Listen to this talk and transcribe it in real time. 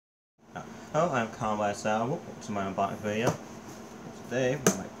Oh, I'm Conrad Salvo. Welcome to my unboxing video. Today,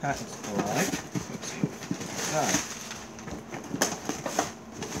 when my package arrived, let's see what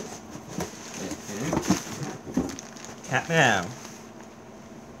we got. Cat Meow.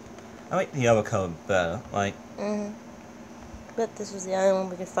 I like the other color better. Like. But this was the only one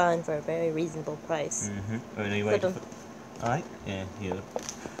we could find for a very reasonable price. Anyway, alright, and here.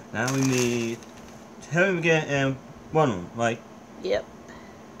 Now we need two again and one, right? Yep.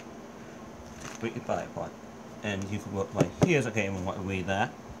 We can buy it part. And you can look like here's okay, we want to read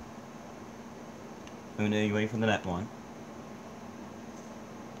that. And then you wait for the next one.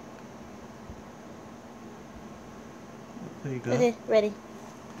 There you go. Okay, ready.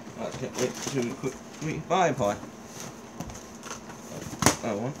 Okay, wait to quick read buy part.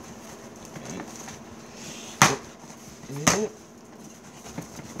 That one.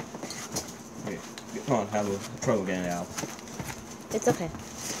 Come on, have a trouble getting it out. It's okay.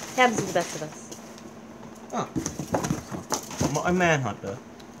 Happens to the best of us. Oh. A manhunter.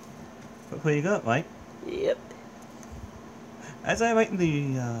 But pretty good, right? Yep. As I like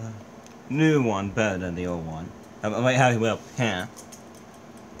the new one better than the old one. I like how he wear pants.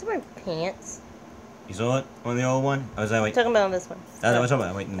 He's wearing pants. You saw it on the old one? Or was I like Talking about on this one. That's what I'm talking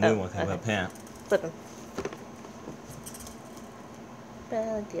about. Like the new one, kind of okay. pants. Flip him. But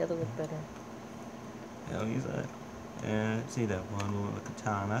I like the other one better. Hell, use that. And see that one with the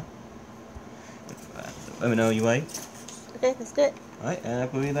katana. Let me know you wait. Okay, that's good. Alright, and I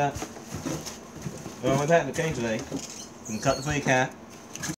believe that. Well, we've had to change today. We can cut the free cat.